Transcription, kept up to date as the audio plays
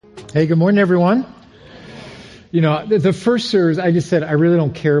Hey, good morning, everyone. You know, the first service, I just said, I really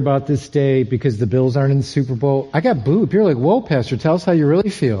don't care about this day because the Bills aren't in the Super Bowl. I got booed. People are like, whoa, Pastor, tell us how you really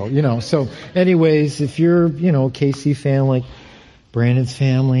feel. You know, so anyways, if you're, a KC fan like Brandon's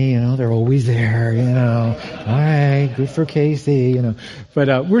family, they're always there, All right, good for KC,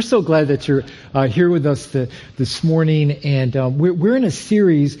 But we're so glad that you're here with us this morning. And we're in a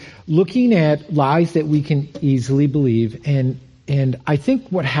series looking at lies that we can easily believe. And I think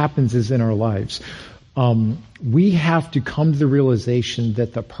what happens is in our lives, we have to come to the realization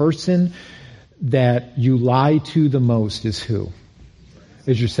that the person that you lie to the most is who?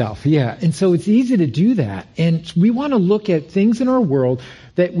 Is yourself. Yeah. And so it's easy to do that. And we want to look at things in our world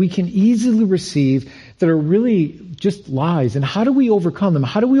that we can easily receive that are really just lies. And how do we overcome them?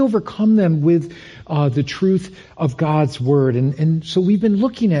 How do we overcome them with the truth of God's Word? And so we've been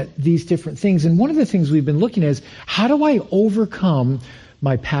looking at these different things. And one of the things we've been looking at is, how do I overcome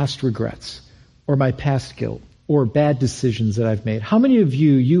my past regrets or my past guilt or bad decisions that I've made? How many of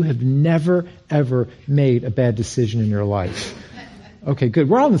you have never, ever made a bad decision in your life? Okay, good.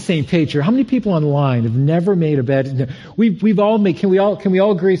 We're all on the same page here. How many people on the line have never made a bad? We've all made. Can we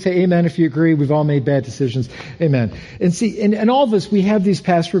all agree? Say amen if you agree. We've all made bad decisions. Amen. And see, and all of us, we have these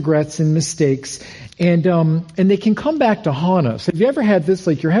past regrets and mistakes, and they can come back to haunt us. Have you ever had this?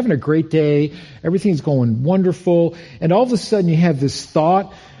 Like, you're having a great day, everything's going wonderful, and all of a sudden you have this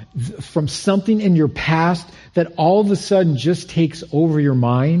thought from something in your past that all of a sudden just takes over your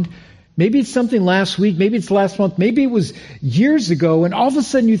mind. Maybe it's something last week, maybe it's last month, maybe it was years ago, and all of a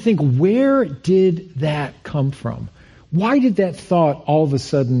sudden you think, where did that come from? Why did that thought all of a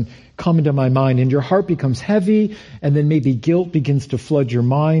sudden come into my mind? And your heart becomes heavy, and then maybe guilt begins to flood your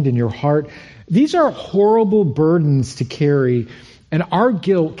mind and your heart. These are horrible burdens to carry, and our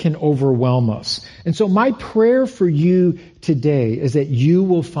guilt can overwhelm us. And so my prayer for you today is that you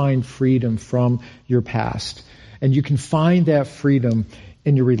will find freedom from your past, and you can find that freedom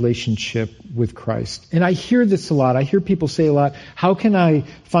in your relationship with Christ. And I hear this a lot. I hear people say a lot, how can I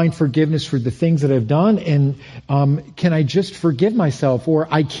find forgiveness for the things that I've done? And can I just forgive myself? Or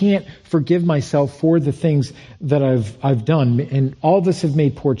I can't forgive myself for the things that I've done. And all of us have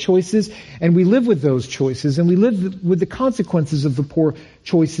made poor choices, and we live with those choices, and we live with the consequences of the poor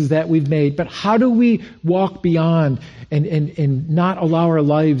choices that we've made. But how do we walk beyond and not allow our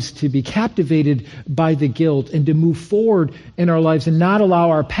lives to be captivated by the guilt, and to move forward in our lives and not allow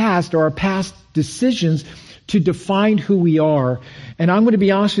our past or our past decisions to define who we are? And I'm going to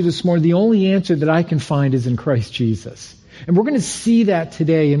be honest with you this morning, the only answer that I can find is in Christ Jesus. And we're going to see that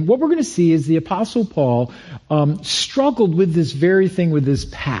today. And what we're going to see is the Apostle Paul struggled with this very thing with his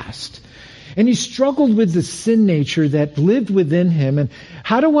past. And he struggled with the sin nature that lived within him. And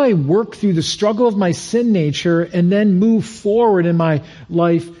how do I work through the struggle of my sin nature and then move forward in my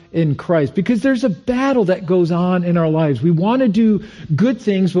life in Christ? Because there's a battle that goes on in our lives. We want to do good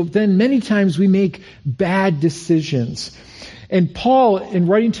things, but then many times we make bad decisions. And Paul, in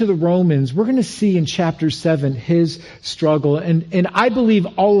writing to the Romans, we're going to see in chapter 7 his struggle. And I believe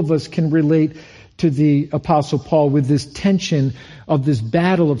all of us can relate to the Apostle Paul with this tension of this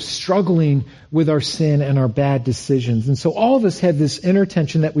battle of struggling with our sin and our bad decisions. And so all of us have this inner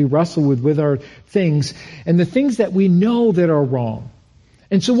tension that we wrestle with our things, and the things that we know that are wrong.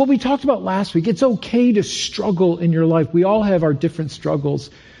 And so what we talked about last week, it's okay to struggle in your life. We all have our different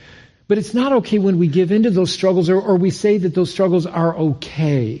struggles. But it's not okay when we give into those struggles or we say that those struggles are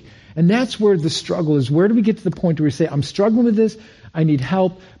okay. And that's where the struggle is. Where do we get to the point where we say, I'm struggling with this, I need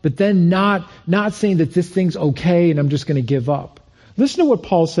help, but then not saying that this thing's okay and I'm just going to give up. Listen to what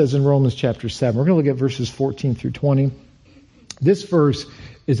Paul says in Romans chapter 7. We're going to look at verses 14 through 20. This verse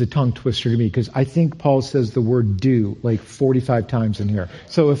is a tongue twister to me because I think Paul says the word do like 45 times in here.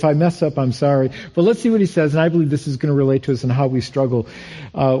 So if I mess up, I'm sorry. But let's see what he says, and I believe this is going to relate to us and how we struggle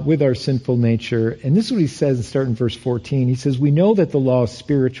with our sinful nature. And this is what he says, starting in verse 14. He says, we know that the law is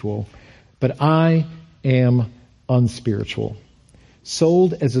spiritual, but I am unspiritual,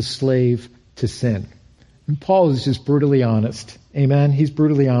 sold as a slave to sin. And Paul is just brutally honest. Amen? He's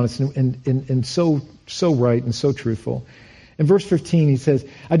brutally honest and so right and so truthful. In verse 15, he says,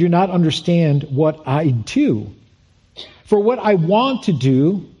 I do not understand what I do. For what I want to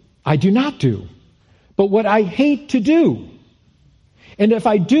do, I do not do. But what I hate to do. And if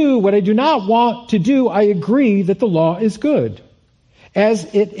I do what I do not want to do, I agree that the law is good. As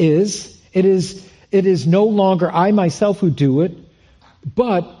it is no longer I myself who do it,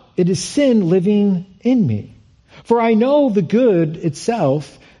 but it is sin living in me. For I know the good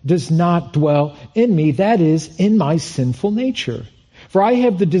itself does not dwell in me, that is, in my sinful nature. For I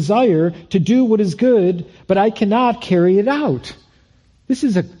have the desire to do what is good, but I cannot carry it out. This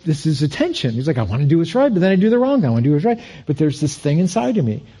is a tension. He's like, I want to do what's right, but then I do the wrong. I want to do what's right. But there's this thing inside of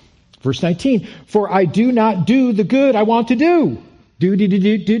me. Verse 19, for I do not do the good I want to do.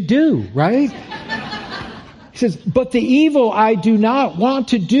 Do, right? He says, but the evil I do not want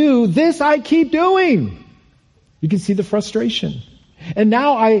to do, this I keep doing. You can see the frustration. And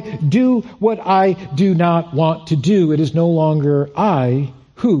now I do what I do not want to do. It is no longer I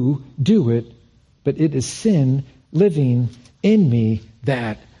who do it, but it is sin living in me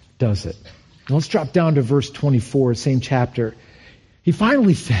that does it. Now let's drop down to verse 24, same chapter. He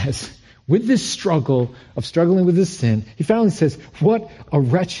finally says, with this struggle of struggling with this sin, he finally says, what a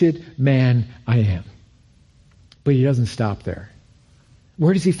wretched man I am. But he doesn't stop there.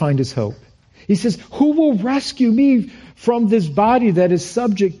 Where does he find his hope? He says, who will rescue me from this body that is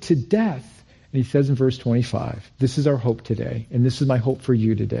subject to death? And he says in verse 25, this is our hope today, and this is my hope for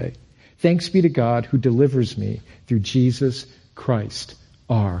you today. Thanks be to God who delivers me through Jesus Christ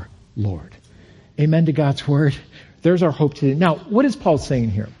our Lord. Amen to God's word. There's our hope today. Now, what is Paul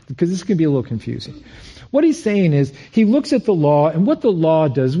saying here? Because this can be a little confusing. What he's saying is, he looks at the law, and what the law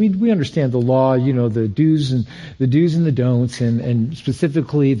does, we understand the law, the do's and the don'ts, and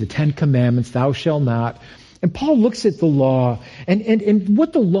specifically the 10 Commandments, thou shalt not. And Paul looks at the law, and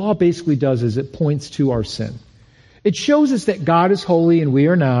what the law basically does is it points to our sin. It shows us that God is holy and we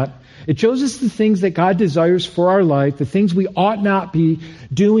are not. It shows us the things that God desires for our life, the things we ought not be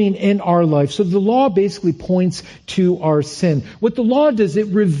doing in our life. So the law basically points to our sin. What the law does, it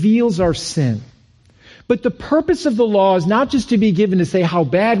reveals our sin. But the purpose of the law is not just to be given to say how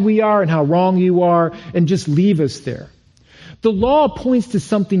bad we are and how wrong you are and just leave us there. The law points to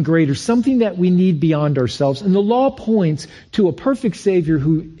something greater, something that we need beyond ourselves. And the law points to a perfect Savior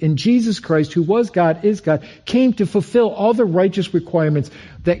who, in Jesus Christ, who was God, is God, came to fulfill all the righteous requirements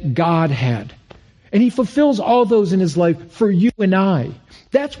that God had. And he fulfills all those in his life for you and I.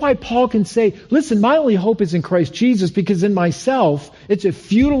 That's why Paul can say, listen, my only hope is in Christ Jesus, because in myself, it's a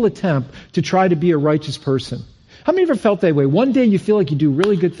futile attempt to try to be a righteous person. How many of you ever felt that way? One day you feel like you do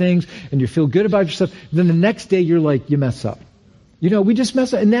really good things and you feel good about yourself. Then the next day you're like, you mess up. We just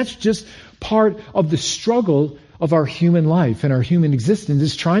mess up. And that's just part of the struggle of our human life and our human existence,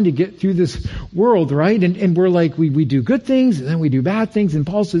 is trying to get through this world, right? And we're like, we do good things and then we do bad things. And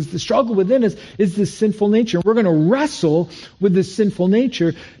Paul says the struggle within us is this sinful nature. We're going to wrestle with this sinful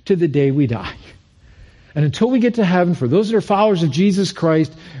nature to the day we die. And until we get to heaven, for those that are followers of Jesus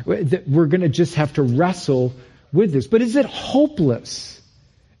Christ, we're going to just have to wrestle with this. But is it hopeless?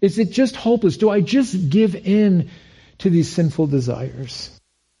 Is it just hopeless? Do I just give in to these sinful desires?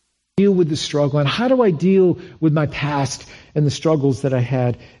 Deal with the struggle, and how do I deal with my past and the struggles that I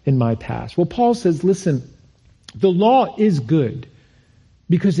had in my past? Well, Paul says, listen, the law is good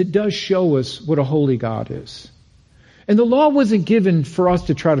because it does show us what a holy God is. And the law wasn't given for us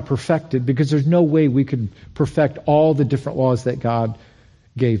to try to perfect it, because there's no way we could perfect all the different laws that God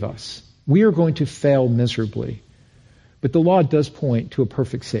gave us. We are going to fail miserably. But the law does point to a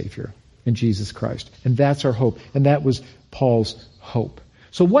perfect Savior in Jesus Christ. And that's our hope. And that was Paul's hope.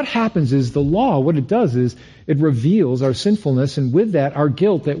 So what happens is the law, what it does is it reveals our sinfulness, and with that, our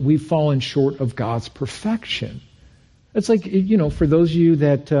guilt that we've fallen short of God's perfection. It's like, for those of you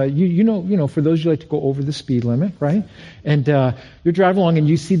that, for those of you like to go over the speed limit, right? And you're driving along and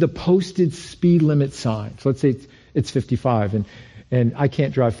you see the posted speed limit sign. So let's say it's 55, and I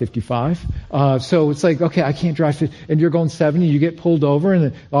can't drive 55. So it's like, okay, I can't drive 50, and you're going 70, you get pulled over,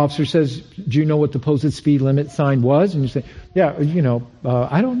 and the officer says, do you know what the posted speed limit sign was? And you say, yeah,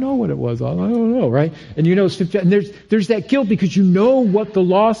 I don't know what it was. I don't know, right? And it's 50, and there's that guilt because you know what the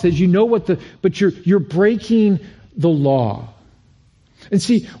law says, but you're breaking the law. And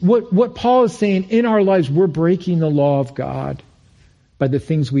see, what Paul is saying, in our lives, we're breaking the law of God by the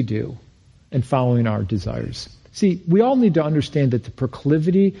things we do and following our desires. See, we all need to understand that the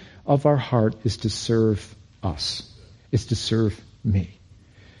proclivity of our heart is to serve us. It's to serve me.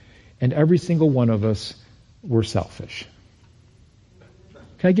 And every single one of us, we're selfish.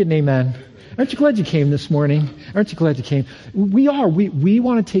 Can I get an amen? Aren't you glad you came this morning? Aren't you glad you came? We are. We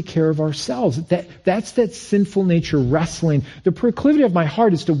want to take care of ourselves. That's that sinful nature wrestling. The proclivity of my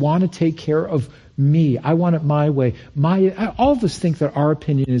heart is to want to take care of me. I want it my way. All of us think that our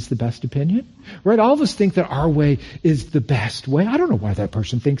opinion is the best opinion, right? All of us think that our way is the best way. I don't know why that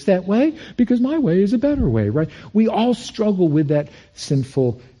person thinks that way, because my way is a better way, right? We all struggle with that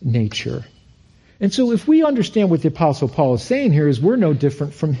sinful nature. And so if we understand what the Apostle Paul is saying here, is we're no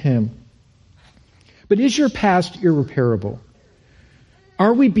different from him. But is your past irreparable?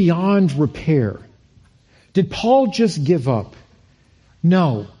 Are we beyond repair? Did Paul just give up?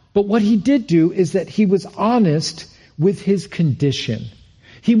 No. But what he did do is that he was honest with his condition.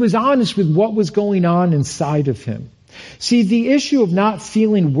 He was honest with what was going on inside of him. See, the issue of not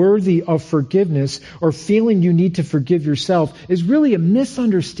feeling worthy of forgiveness or feeling you need to forgive yourself is really a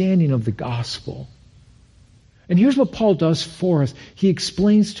misunderstanding of the gospel. And here's what Paul does for us. He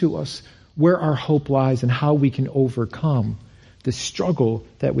explains to us where our hope lies and how we can overcome the struggle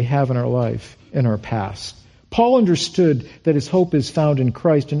that we have in our life, in our past. Paul understood that his hope is found in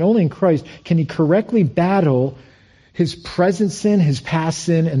Christ, and only in Christ can he correctly battle his present sin, his past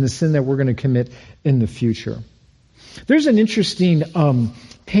sin, and the sin that we're going to commit in the future. There's an interesting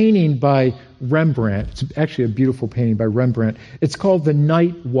painting by Rembrandt. It's actually a beautiful painting by Rembrandt. It's called The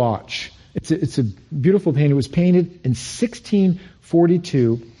Night Watch. It's a beautiful painting. It was painted in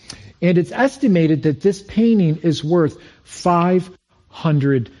 1642, and it's estimated that this painting is worth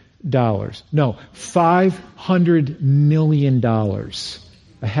 $500. No, $500 million.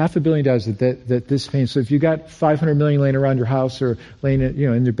 $500 million that this painting. So if you got $500 million laying around your house or laying in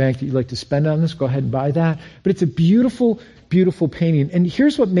your bank that you'd like to spend on this, go ahead and buy that. But it's a beautiful, beautiful painting. And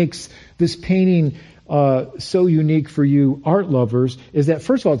here's what makes this painting so unique for you art lovers is that,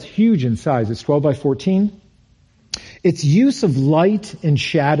 first of all, it's huge in size. It's 12 by 14. Its use of light and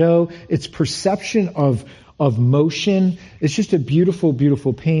shadow, its perception of motion, it's just a beautiful,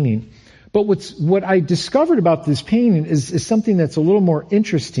 beautiful painting. But what I discovered about this painting is something that's a little more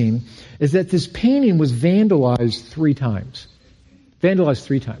interesting, is that this painting was vandalized 3 times. Vandalized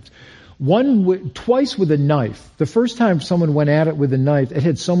 3 times. Twice with a knife. The first time someone went at it with a knife, it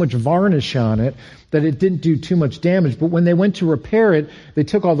had so much varnish on it that it didn't do too much damage. But when they went to repair it, they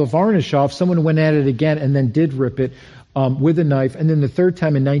took all the varnish off. Someone went at it again and then did rip it with a knife. And then the third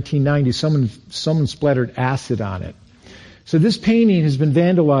time in 1990, someone splattered acid on it. So this painting has been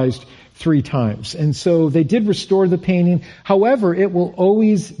vandalized 3 times. And so they did restore the painting. However, it will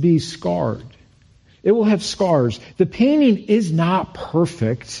always be scarred. It will have scars. The painting is not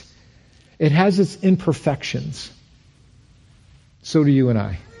perfect. It has its imperfections. So do you and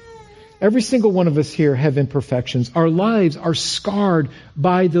I. Every single one of us here have imperfections. Our lives are scarred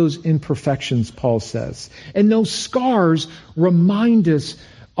by those imperfections, Paul says. And those scars remind us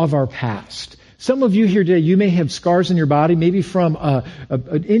of our past. Some of you here today, you may have scars in your body, maybe from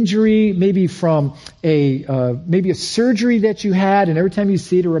an injury, maybe from maybe a surgery that you had, and every time you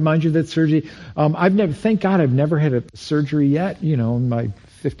see it, it reminds you of that surgery. Thank God I've never had a surgery yet, in my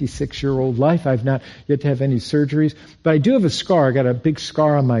 56-year-old life. I've not yet to have any surgeries. But I do have a scar. I got a big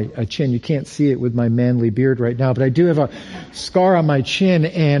scar on my chin. You can't see it with my manly beard right now, but I do have a scar on my chin.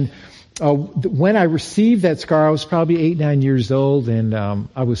 And when I received that scar, I was probably 8-9 years old, and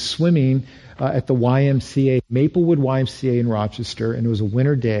I was swimming at the YMCA, Maplewood YMCA in Rochester, and it was a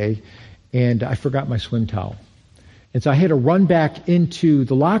winter day, and I forgot my swim towel. And so I had to run back into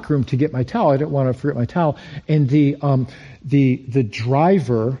the locker room to get my towel. I didn't want to forget my towel. And the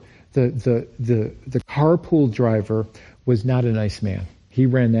driver, the carpool driver, was not a nice man. He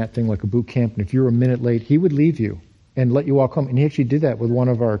ran that thing like a boot camp, and if you were a minute late, he would leave you and let you walk home. And he actually did that with one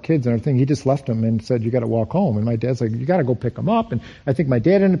of our kids and everything. He just left him and said, "You got to walk home." And my dad's like, "You got to go pick him up." And I think my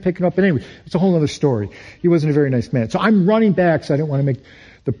dad ended up picking him up. But anyway, it's a whole other story. He wasn't a very nice man. So I'm running back, so I didn't want to make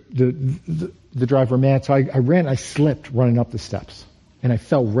the driver mad. So I slipped running up the steps. And I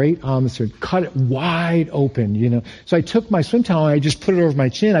fell right on the stairs, cut it wide open, So I took my swim towel and I just put it over my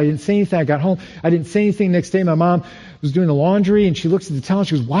chin. I didn't say anything. I got home. I didn't say anything. Next day, my mom was doing the laundry and she looks at the towel and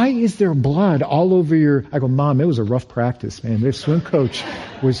she goes, "Why is there blood all over your..." I go, "Mom, it was a rough practice, man. Their swim coach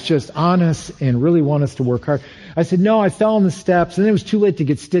was just on us and really want us to work hard." I said, "No, I fell on the steps," and it was too late to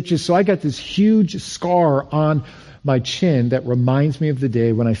get stitches. So I got this huge scar on my chin that reminds me of the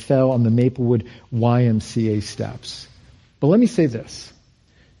day when I fell on the Maplewood YMCA steps. But let me say this.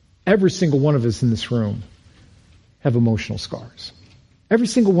 Every single one of us in this room have emotional scars. Every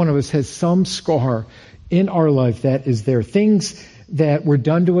single one of us has some scar in our life that is there. Things that were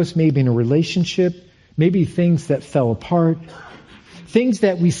done to us, maybe in a relationship, maybe things that fell apart, things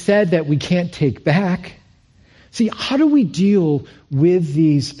that we said that we can't take back. See, how do we deal with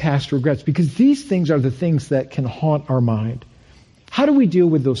these past regrets? Because these things are the things that can haunt our mind. How do we deal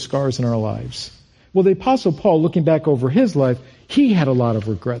with those scars in our lives? Well, the Apostle Paul, looking back over his life, he had a lot of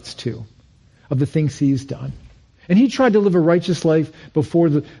regrets too, of the things he's done. And he tried to live a righteous life before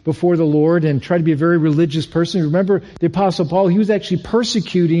the Lord and tried to be a very religious person. Remember the Apostle Paul, he was actually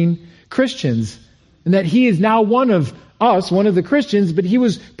persecuting Christians. And that he is now one of us, one of the Christians, but he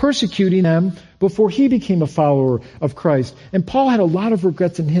was persecuting them before he became a follower of Christ. And Paul had a lot of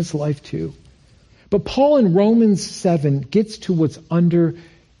regrets in his life too. But Paul in Romans 7 gets to what's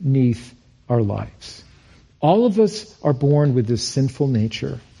underneath our lives. All of us are born with this sinful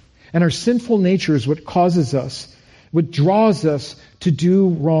nature. And our sinful nature is what causes us, what draws us to do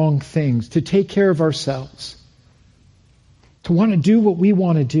wrong things, to take care of ourselves, to want to do what we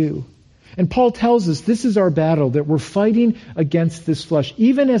want to do. And Paul tells us this is our battle, that we're fighting against this flesh.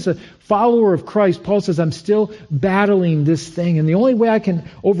 Even as a follower of Christ, Paul says, I'm still battling this thing. And the only way I can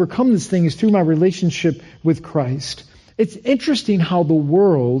overcome this thing is through my relationship with Christ. It's interesting how the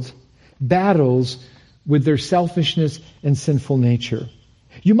world battles with their selfishness and sinful nature.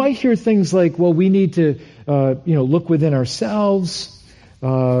 You might hear things like, well, we need to look within ourselves.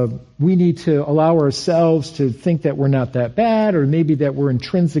 We need to allow ourselves to think that we're not that bad, or maybe that we're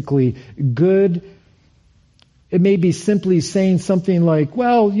intrinsically good. It may be simply saying something like,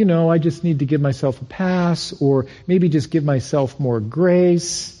 well, I just need to give myself a pass, or maybe just give myself more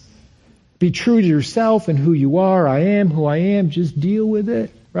grace. Be true to yourself and who you are. I am who I am. Just deal with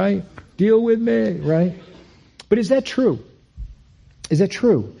it, right? Deal with me, right? But is that true? Is that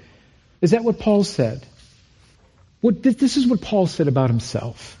true? Is that what Paul said? This is what Paul said about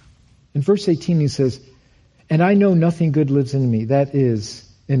himself. In verse 18 he says, and I know nothing good lives in me, that is,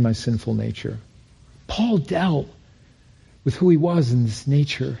 in my sinful nature. Paul dealt with who he was in this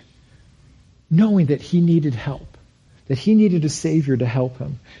nature, knowing that he needed help, that he needed a Savior to help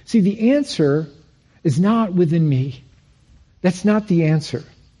him. See, the answer is not within me. That's not the answer.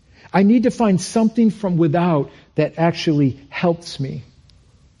 I need to find something from without that actually helps me.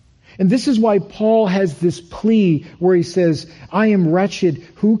 And this is why Paul has this plea where he says, I am wretched.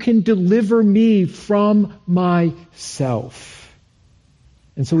 Who can deliver me from myself?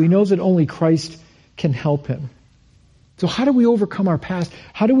 And so he knows that only Christ can help him. So how do we overcome our past?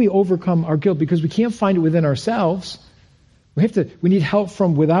 How do we overcome our guilt? Because we can't find it within ourselves. We need help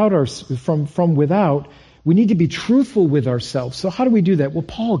from without. We need to be truthful with ourselves. So how do we do that? Well,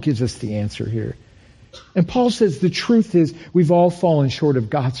 Paul gives us the answer here. And Paul says the truth is we've all fallen short of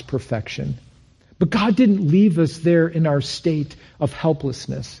God's perfection. But God didn't leave us there in our state of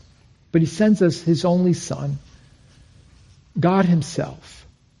helplessness. But He sends us His only Son, God Himself,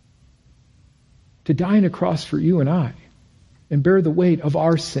 to die on a cross for you and I and bear the weight of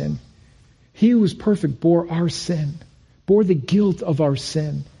our sin. He who was perfect bore our sin, bore the guilt of our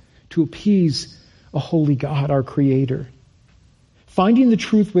sin to appease a holy God, our Creator. Finding the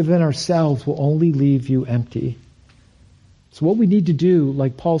truth within ourselves will only leave you empty. So what we need to do,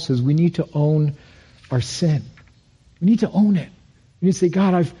 like Paul says, we need to own our sin. We need to own it. We need to say,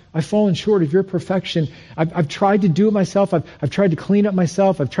 God, I've fallen short of your perfection. I've tried to do it myself. I've tried to clean up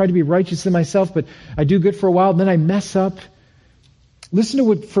myself. I've tried to be righteous in myself, but I do good for a while, and then I mess up. Listen to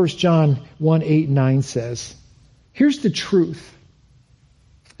what 1 John 1:8-9 says. Here's the truth.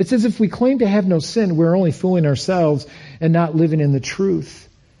 It says if we claim to have no sin, we're only fooling ourselves and not living in the truth.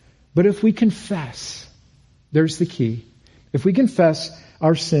 But if we confess, there's the key. If we confess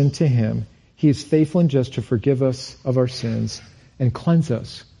our sin to Him, He is faithful and just to forgive us of our sins and cleanse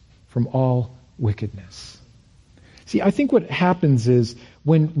us from all wickedness. See, I think what happens is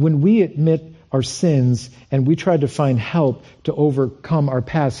when we admit our sins and we try to find help to overcome our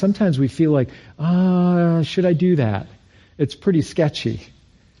past, sometimes we feel like, should I do that? It's pretty sketchy.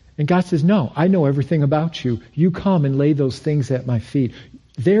 And God says, no, I know everything about you. You come and lay those things at my feet.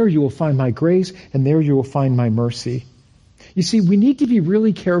 There you will find my grace, and there you will find my mercy. You see, we need to be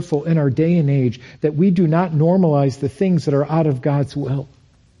really careful in our day and age that we do not normalize the things that are out of God's will.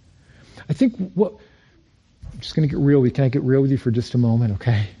 I think I'm just going to get real with you. Can I get real with you for just a moment,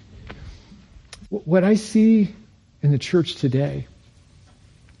 okay? What I see in the church today,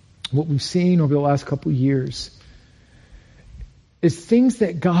 what we've seen over the last couple of years, is things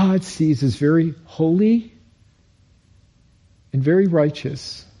that God sees as very holy and very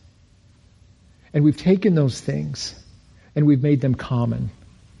righteous. And we've taken those things and we've made them common.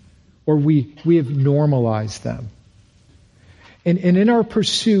 Or we have normalized them. And in our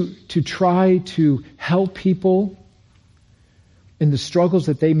pursuit to try to help people in the struggles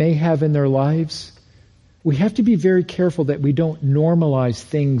that they may have in their lives, we have to be very careful that we don't normalize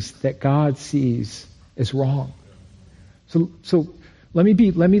things that God sees as wrong. So let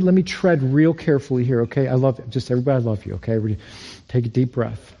me tread real carefully here, okay? I love everybody. I love you, okay? Everybody, take a deep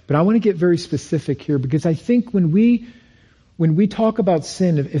breath. But I want to get very specific here because I think when we talk about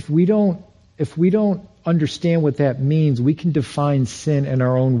sin, if we don't understand what that means, we can define sin in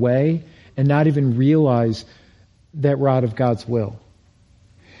our own way and not even realize that we're out of God's will.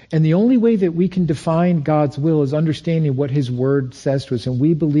 And the only way that we can define God's will is understanding what His Word says to us. And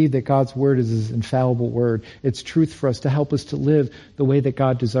we believe that God's Word is His infallible Word. It's truth for us to help us to live the way that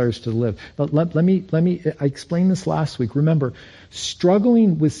God desires to live. But let me, I explained this last week. Remember,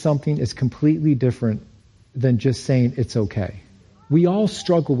 struggling with something is completely different than just saying it's okay. We all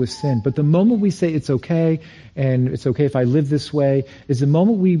struggle with sin. But the moment we say it's okay, and it's okay if I live this way, is the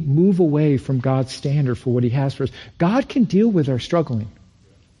moment we move away from God's standard for what He has for us. God can deal with our struggling.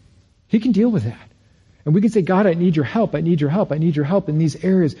 He can deal with that. And we can say, God, I need your help. I need your help. I need your help in these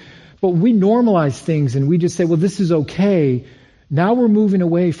areas. But when we normalize things and we just say, well, this is okay, now we're moving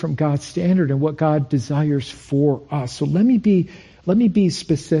away from God's standard and what God desires for us. So let me be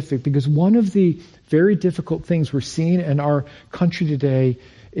specific, because one of the very difficult things we're seeing in our country today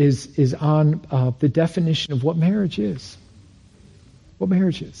is on the definition of what marriage is. What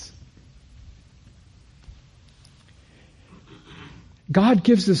marriage is. God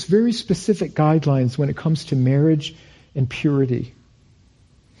gives us very specific guidelines when it comes to marriage and purity.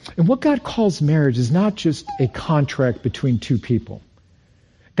 And what God calls marriage is not just a contract between two people.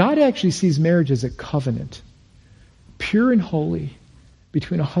 God actually sees marriage as a covenant, pure and holy,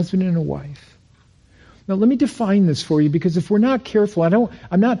 between a husband and a wife. Now let me define this for you, because if we're not careful,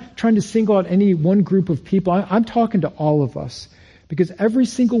 I'm not trying to single out any one group of people. I'm talking to all of us, because every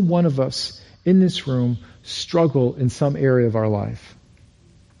single one of us in this room struggle in some area of our life.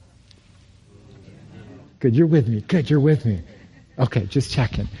 Good, you're with me. Good, you're with me. Okay, just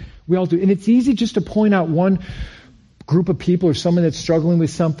checking. We all do. And it's easy just to point out one group of people or someone that's struggling with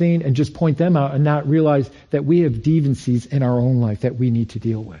something and just point them out and not realize that we have deviancies in our own life that we need to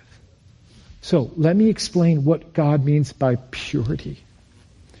deal with. So let me explain what God means by purity.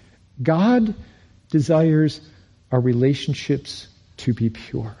 God desires our relationships to be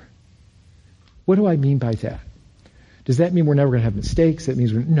pure. What do I mean by that? Does that mean we're never going to have mistakes? That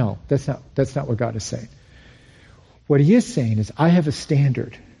means no, that's not what God is saying. What He is saying is, I have a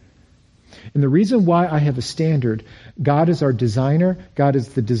standard. And the reason why I have a standard, God is our designer. God is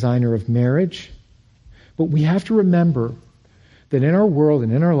the designer of marriage. But we have to remember that in our world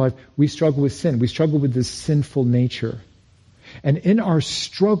and in our life, we struggle with sin. We struggle with this sinful nature. And in our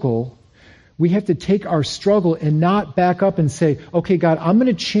struggle, we have to take our struggle and not back up and say, okay, God, I'm going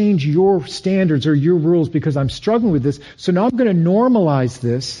to change your standards or your rules because I'm struggling with this. So now I'm going to normalize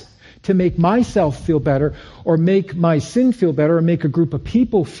this to make myself feel better, or make my sin feel better, or make a group of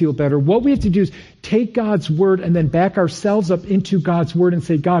people feel better. What we have to do is take God's word and then back ourselves up into God's word and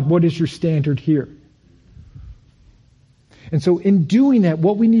say, God, what is your standard here? And so in doing that,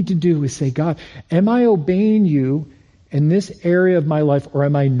 what we need to do is say, God, am I obeying you in this area of my life, or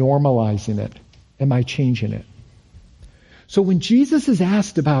am I normalizing it? Am I changing it? So when Jesus is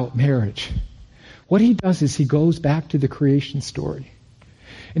asked about marriage, what He does is He goes back to the creation story.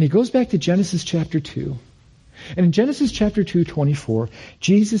 And He goes back to Genesis chapter 2. And in Genesis chapter 2:24,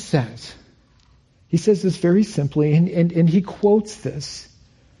 Jesus says, He says this very simply, and He quotes this,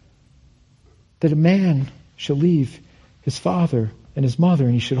 that a man shall leave his father and his mother,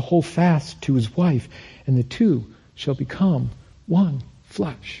 and he should hold fast to his wife, and the two shall become one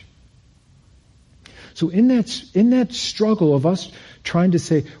flesh. So in that struggle of us trying to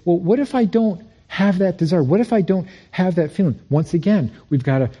say, well, what if I don't have that desire? What if I don't have that feeling? Once again, we've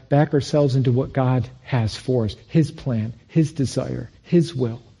got to back ourselves into what God has for us, His plan, His desire, His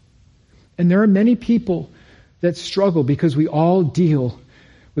will. And there are many people that struggle because we all deal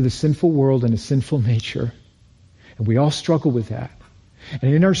with a sinful world and a sinful nature. And we all struggle with that.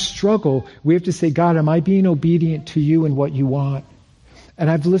 And in our struggle, we have to say, God, am I being obedient to you and what you want? And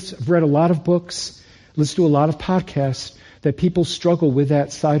I've read a lot of books, listened to a lot of podcasts that people struggle with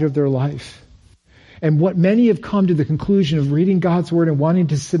that side of their life. And what many have come to the conclusion of reading God's Word and wanting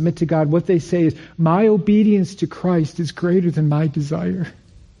to submit to God, what they say is, my obedience to Christ is greater than my desire.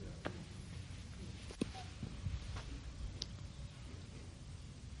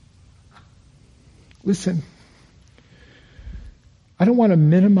 Listen, I don't want to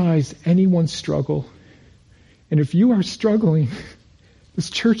minimize anyone's struggle. And if you are struggling,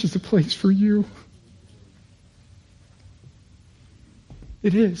 this church is a place for you.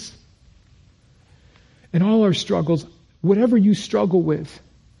 It is. In all our struggles, whatever you struggle with,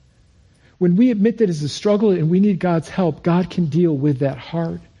 when we admit that it's a struggle and we need God's help, God can deal with that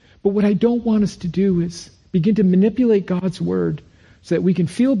heart. But what I don't want us to do is begin to manipulate God's Word so that we can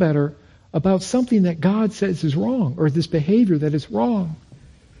feel better about something that God says is wrong, or this behavior that is wrong.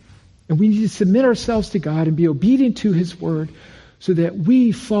 And we need to submit ourselves to God and be obedient to His Word so that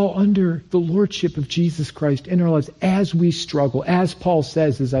we fall under the lordship of Jesus Christ in our lives as we struggle. As Paul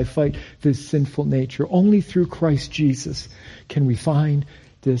says, as I fight this sinful nature, only through Christ Jesus can we find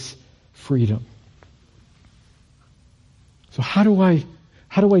this freedom. So how do I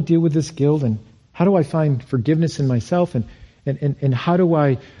deal with this guilt, and how do I find forgiveness in myself, and how do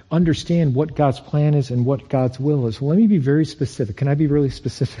I understand what God's plan is and what God's will is? Well, let me be very specific. Can I be really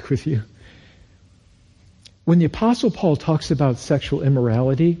specific with you? when the Apostle Paul talks about sexual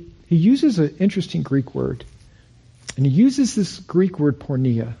immorality, he uses an interesting Greek word. And he uses this Greek word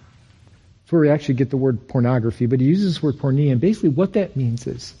porneia. That's where we actually get the word pornography, but he uses this word porneia, and basically what that means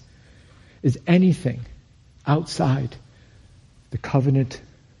is anything outside the covenant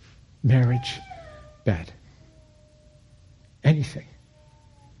marriage bed. Anything.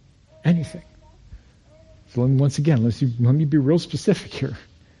 Anything. So once again, let me be real specific here,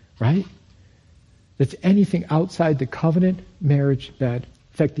 right? That's anything outside the covenant marriage bed.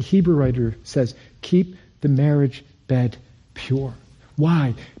 In fact, the Hebrew writer says, keep the marriage bed pure.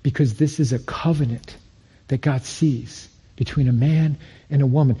 Why? Because this is a covenant that God sees between a man and a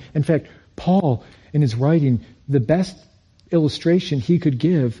woman. In fact, Paul, in his writing, the best illustration he could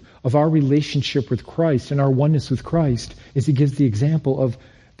give of our relationship with Christ and our oneness with Christ is he gives the example of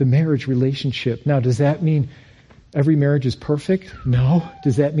the marriage relationship. Now, does that mean every marriage is perfect? No.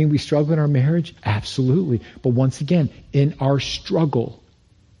 Does that mean we struggle in our marriage? Absolutely. But once again, in our struggle,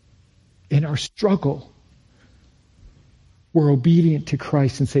 we're obedient to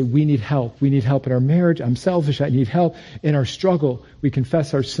Christ and say, we need help. We need help in our marriage. I'm selfish. I need help. In our struggle, we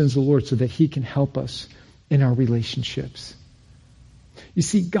confess our sins to the Lord so that He can help us in our relationships. You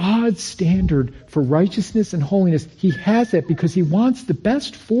see, God's standard for righteousness and holiness, He has that because He wants the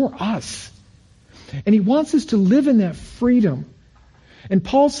best for us. And He wants us to live in that freedom. And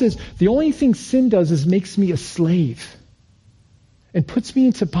Paul says, the only thing sin does is makes me a slave and puts me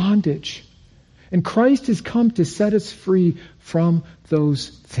into bondage. And Christ has come to set us free from those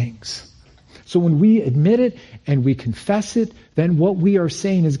things. So when we admit it and we confess it, then what we are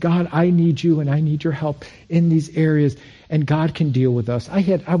saying is, God, I need you and I need your help in these areas. And God can deal with us.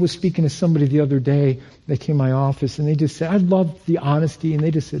 I was speaking to somebody the other day. They came to my office and they just said, I love the honesty. And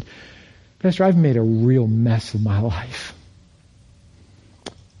they just said, Pastor, I've made a real mess of my life.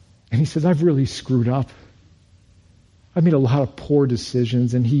 And he says, I've really screwed up. I've made a lot of poor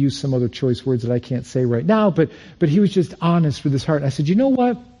decisions, and he used some other choice words that I can't say right now, but he was just honest with his heart. And I said, you know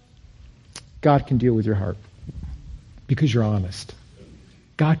what? God can deal with your heart because you're honest.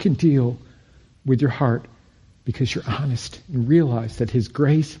 God can deal with your heart because you're honest and realize that His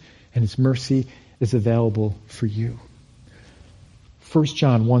grace and His mercy is available for you. 1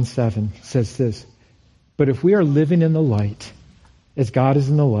 John 1:7 says this, but if we are living in the light, as God is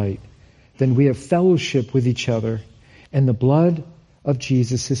in the light, then we have fellowship with each other, and the blood of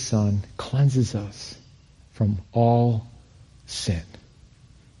Jesus, His Son, cleanses us from all sin.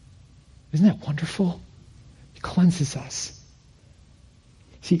 Isn't that wonderful? He cleanses us.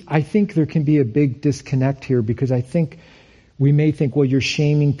 See, I think there can be a big disconnect here because I think we may think, well, you're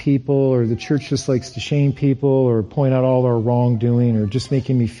shaming people, or the church just likes to shame people or point out all our wrongdoing or just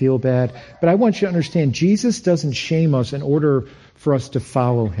making me feel bad. But I want you to understand, Jesus doesn't shame us in order for us to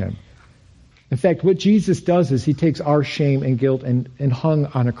follow Him. In fact, what Jesus does is He takes our shame and guilt and hung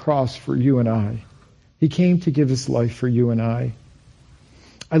on a cross for you and I. He came to give His life for you and I.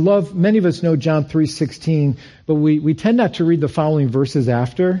 Many of us know John 3:16, but we tend not to read the following verses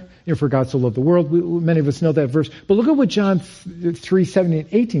after. For God so loved the world. Many of us know that verse. But look at what John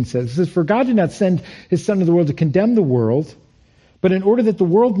 3:17-18 says. It says, for God did not send His Son to the world to condemn the world, but in order that the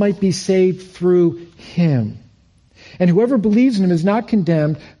world might be saved through Him. And whoever believes in Him is not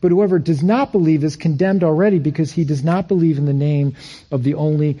condemned, but whoever does not believe is condemned already because he does not believe in the name of the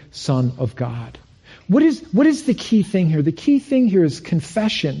only Son of God. What is the key thing here? The key thing here is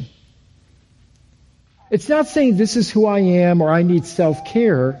confession. It's not saying this is who I am or I need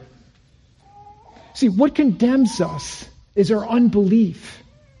self-care. See, what condemns us is our unbelief.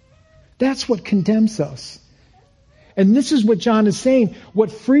 That's what condemns us. And this is what John is saying.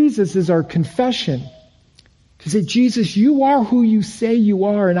 What frees us is our confession. To say, Jesus, you are who you say you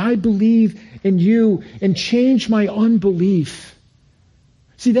are, and I believe in you, and change my unbelief.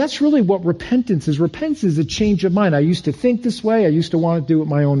 See, that's really what repentance is. Repentance is a change of mind. I used to think this way. I used to want to do it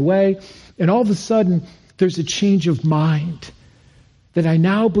my own way. And all of a sudden, there's a change of mind. That I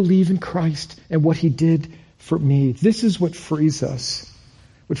now believe in Christ and what He did for me. This is what frees us.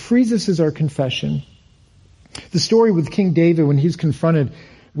 What frees us is our confession. The story with King David when he's confronted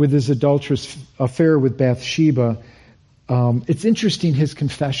with his adulterous affair with Bathsheba, it's interesting, his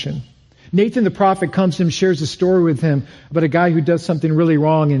confession. Nathan the prophet comes to him, shares a story with him about a guy who does something really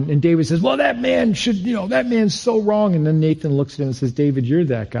wrong, and David says, well, that man's so wrong. And then Nathan looks at him and says, David, you're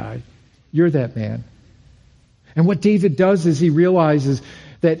that guy. You're that man. And what David does is he realizes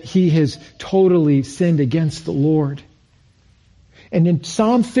that he has totally sinned against the Lord. And in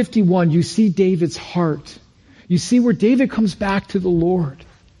Psalm 51, you see David's heart. You see where David comes back to the Lord.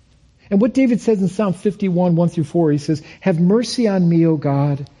 And what David says in Psalm 51, 1-4, he says, have mercy on me, O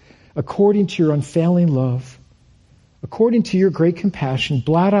God, according to your unfailing love. According to your great compassion,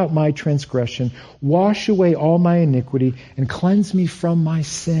 blot out my transgression, wash away all my iniquity, and cleanse me from my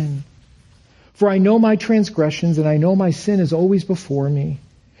sin. For I know my transgressions, and I know my sin is always before me.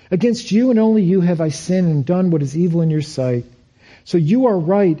 Against you and only you have I sinned and done what is evil in your sight. So you are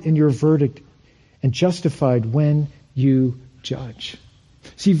right in your verdict and justified when you judge.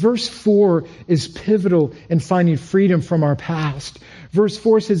 See, verse 4 is pivotal in finding freedom from our past. Verse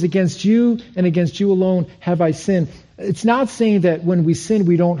 4 says, against you and against you alone have I sinned. It's not saying that when we sin,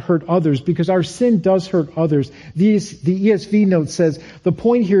 we don't hurt others, because our sin does hurt others. The ESV note says, the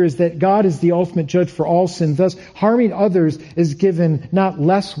point here is that God is the ultimate judge for all sin. Thus, harming others is given not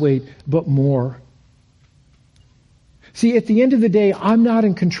less weight, but more. See, at the end of the day, I'm not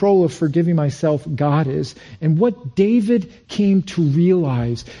in control of forgiving myself. God is. And what David came to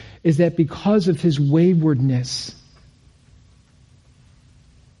realize is that because of his waywardness,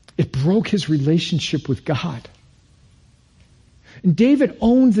 it broke his relationship with God. And David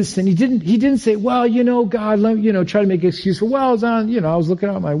owned this sin. He didn't say, well, God, try to make an excuse for, well, I was looking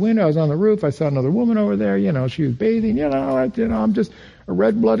out my window, I was on the roof, I saw another woman over there, she was bathing, I'm just a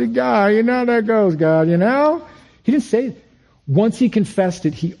red-blooded guy, that goes, God, He didn't say it. Once he confessed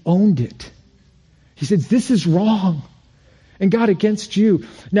it, he owned it. He said, this is wrong. And God, against you.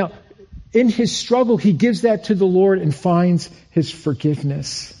 Now, in his struggle, he gives that to the Lord and finds his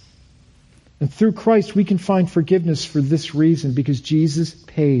forgiveness. And through Christ, we can find forgiveness for this reason, because Jesus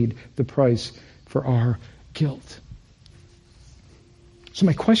paid the price for our guilt. So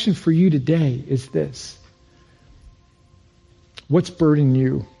my question for you today is this. What's burdening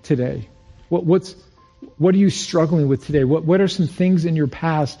you today? What are you struggling with today? What are some things in your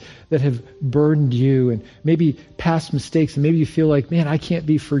past that have burdened you, and maybe past mistakes, and maybe you feel like, man, I can't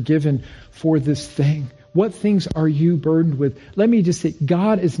be forgiven for this thing? What things are you burdened with? Let me just say,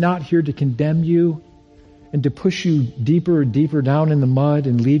 God is not here to condemn you and to push you deeper and deeper down in the mud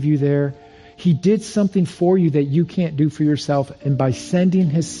and leave you there. He did something for you that you can't do for yourself. And by sending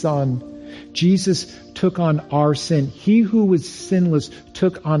his Son, Jesus took on our sin. He who was sinless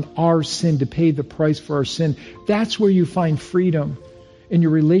took on our sin to pay the price for our sin. That's where you find freedom, in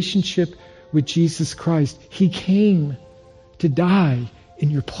your relationship with Jesus Christ. He came to die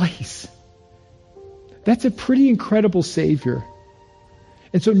in your place. That's a pretty incredible Savior.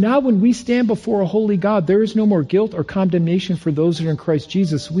 And so now when we stand before a holy God, there is no more guilt or condemnation for those that are in Christ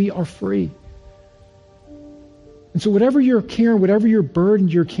Jesus. We are free. And so whatever you're carrying, whatever your burden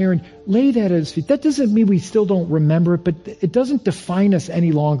you're carrying, lay that at his feet. That doesn't mean we still don't remember it, but it doesn't define us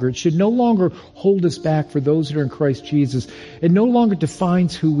any longer. It should no longer hold us back for those that are in Christ Jesus. It no longer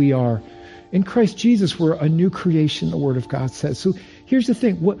defines who we are. In Christ Jesus, we're a new creation, the Word of God says. So here's the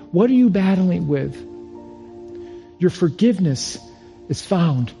thing. What are you battling with? Your forgiveness is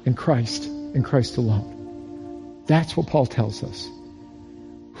found in Christ alone. That's what Paul tells us.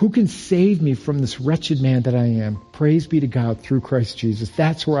 Who can save me from this wretched man that I am? Praise be to God through Christ Jesus.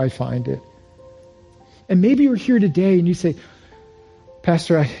 That's where I find it. And maybe you're here today and you say,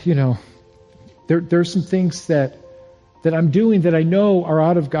 Pastor, there are some things that I'm doing that I know are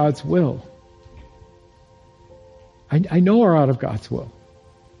out of God's will. I know are out of God's will.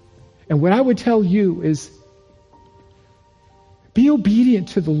 And what I would tell you is, be obedient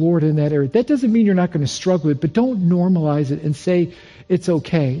to the Lord in that area. That doesn't mean you're not going to struggle with it, but don't normalize it and say it's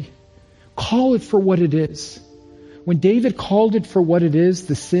okay. Call it for what it is. When David called it for what it is,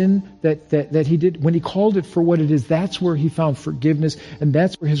 the sin that he did, when he called it for what it is, that's where he found forgiveness, and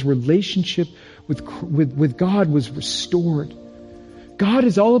that's where his relationship with God was restored. God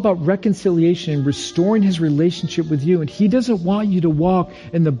is all about reconciliation and restoring his relationship with you, and he doesn't want you to walk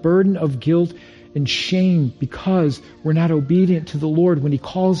in the burden of guilt and shame because we're not obedient to the Lord when he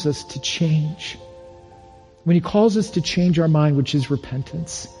calls us to change. When he calls us to change our mind, which is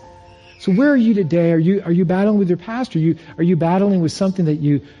repentance. So where are you today? Are you battling with your past? Are you battling with something that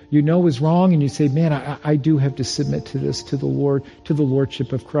you know is wrong, and you say, man, I do have to submit to this, to the Lord, to the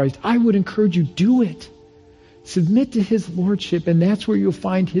Lordship of Christ? I would encourage you, do it. Submit to his Lordship, and that's where you'll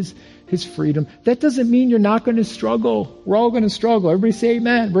find his freedom. That doesn't mean you're not going to struggle. We're all going to struggle. Everybody say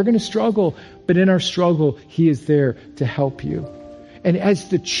amen. We're going to struggle. But in our struggle, he is there to help you. And as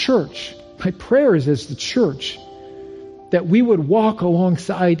the church, my prayer is as the church, that we would walk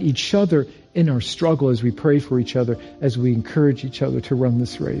alongside each other in our struggle as we pray for each other, as we encourage each other to run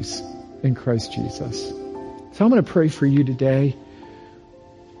this race in Christ Jesus. So I'm going to pray for you today.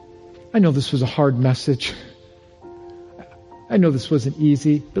 I know this was a hard message. I know this wasn't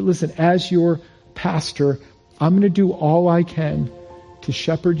easy, but listen, as your pastor, I'm going to do all I can to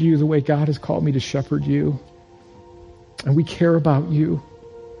shepherd you the way God has called me to shepherd you. And we care about you.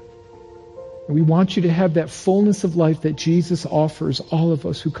 We want you to have that fullness of life that Jesus offers all of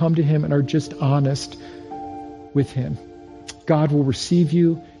us who come to him and are just honest with him. God will receive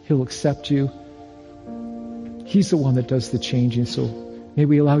you. He'll accept you. He's the one that does the changing. So may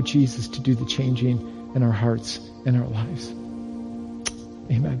we allow Jesus to do the changing in our hearts and our lives.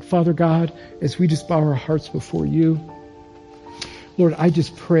 Amen. Father God, as we just bow our hearts before you, Lord, I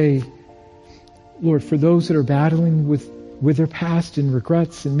just pray, Lord, for those that are battling with their past and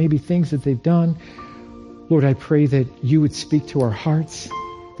regrets and maybe things that they've done, Lord, I pray that you would speak to our hearts,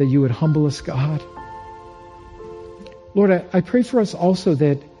 that you would humble us, God. Lord, I pray for us also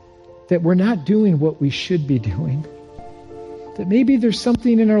that we're not doing what we should be doing. That maybe there's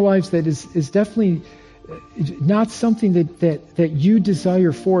something in our lives that is definitely not something that you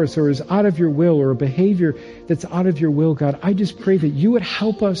desire for us or is out of your will, or a behavior that's out of your will, God. I just pray that you would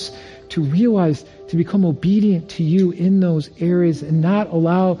help us to realize, to become obedient to you in those areas and not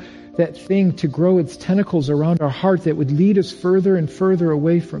allow that thing to grow its tentacles around our heart that would lead us further and further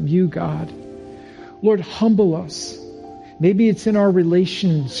away from you, God. Lord, humble us. Maybe it's in our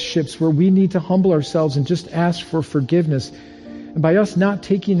relationships where we need to humble ourselves and just ask for forgiveness. And by us not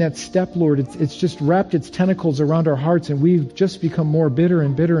taking that step, Lord, it's just wrapped its tentacles around our hearts and we've just become more bitter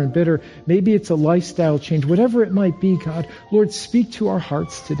and bitter and bitter. Maybe it's a lifestyle change, whatever it might be, God. Lord, speak to our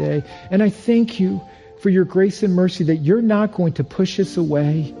hearts today. And I thank you for your grace and mercy that you're not going to push us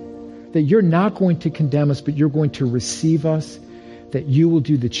away, that you're not going to condemn us, but you're going to receive us, that you will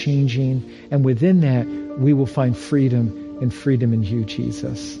do the changing. And within that, we will find freedom, and freedom in you,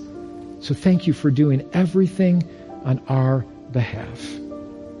 Jesus. So thank you for doing everything on our behalf.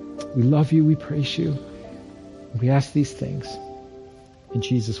 We love you. We praise you. We ask these things in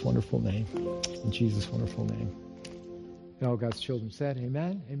Jesus' wonderful name. In Jesus' wonderful name. And all God's children said,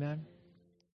 amen, amen.